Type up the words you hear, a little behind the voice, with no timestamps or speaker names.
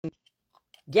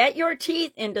Get your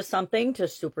teeth into something to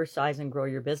supersize and grow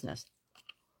your business.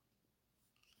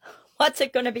 What's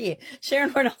it going to be?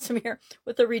 Sharon Reynolds here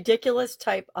with a ridiculous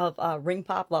type of ring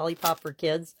pop lollipop for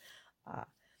kids.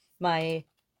 My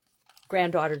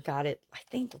granddaughter got it, I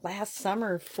think, last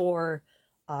summer for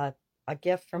a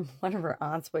gift from one of her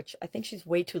aunts, which I think she's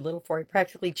way too little for. It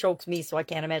practically chokes me, so I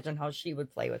can't imagine how she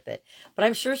would play with it. But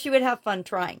I'm sure she would have fun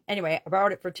trying. Anyway, I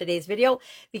borrowed it for today's video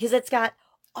because it's got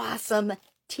awesome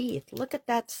teeth. Look at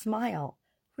that smile.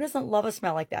 Who doesn't love a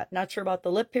smile like that? Not sure about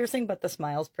the lip piercing, but the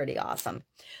smile's pretty awesome.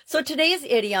 So today's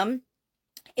idiom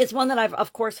is one that I've,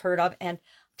 of course, heard of, and I'm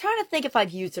trying to think if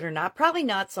I've used it or not. Probably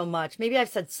not so much. Maybe I've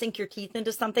said sink your teeth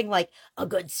into something like a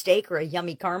good steak or a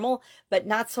yummy caramel, but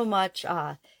not so much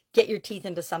get your teeth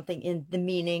into something in the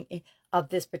meaning of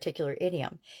this particular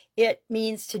idiom. It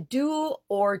means to do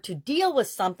or to deal with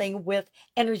something with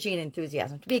energy and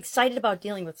enthusiasm, to be excited about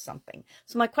dealing with something.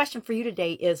 So my question for you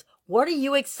today is, what are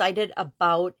you excited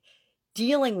about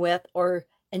dealing with or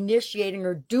initiating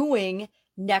or doing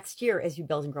next year as you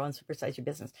build and grow and supersize your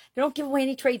business? Don't give away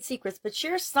any trade secrets, but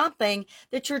share something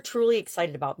that you're truly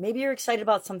excited about. Maybe you're excited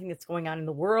about something that's going on in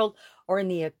the world or in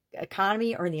the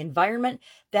economy or in the environment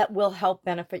that will help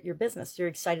benefit your business. You're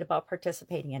excited about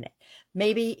participating in it.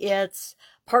 Maybe it's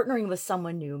partnering with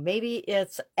someone new. Maybe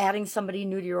it's adding somebody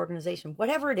new to your organization.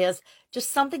 Whatever it is,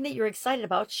 just something that you're excited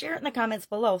about, share it in the comments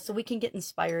below so we can get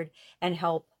inspired and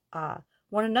help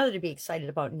one another to be excited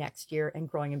about next year and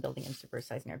growing and building and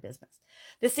supersizing our business.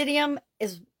 This idiom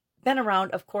has been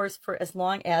around, of course, for as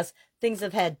long as things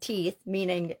have had teeth,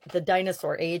 meaning the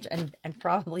dinosaur age and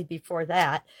probably before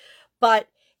that. But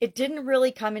it didn't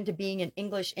really come into being in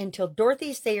English until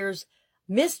Dorothy Sayers'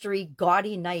 Mystery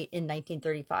Gaudy Night in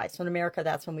 1935. So in America,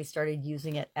 that's when we started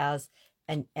using it as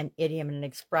an idiom and an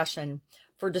expression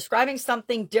for describing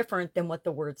something different than what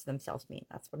the words themselves mean.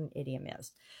 That's what an idiom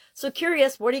is. So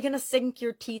curious, what are you going to sink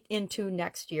your teeth into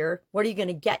next year? What are you going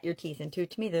to get your teeth into?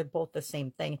 To me, they're both the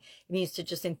same thing. It means to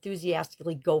just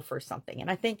enthusiastically go for something. And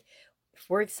I think if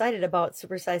we're excited about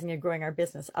supersizing and growing our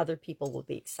business, other people will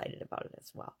be excited about it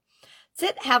as well.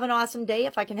 That's it. Have an awesome day.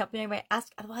 If I can help you in any way,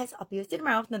 ask. Otherwise, I'll be with you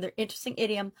tomorrow with another interesting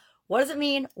idiom. What does it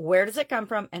mean? Where does it come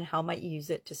from? And how might you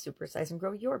use it to supersize and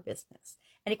grow your business?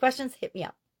 Any questions? Hit me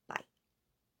up.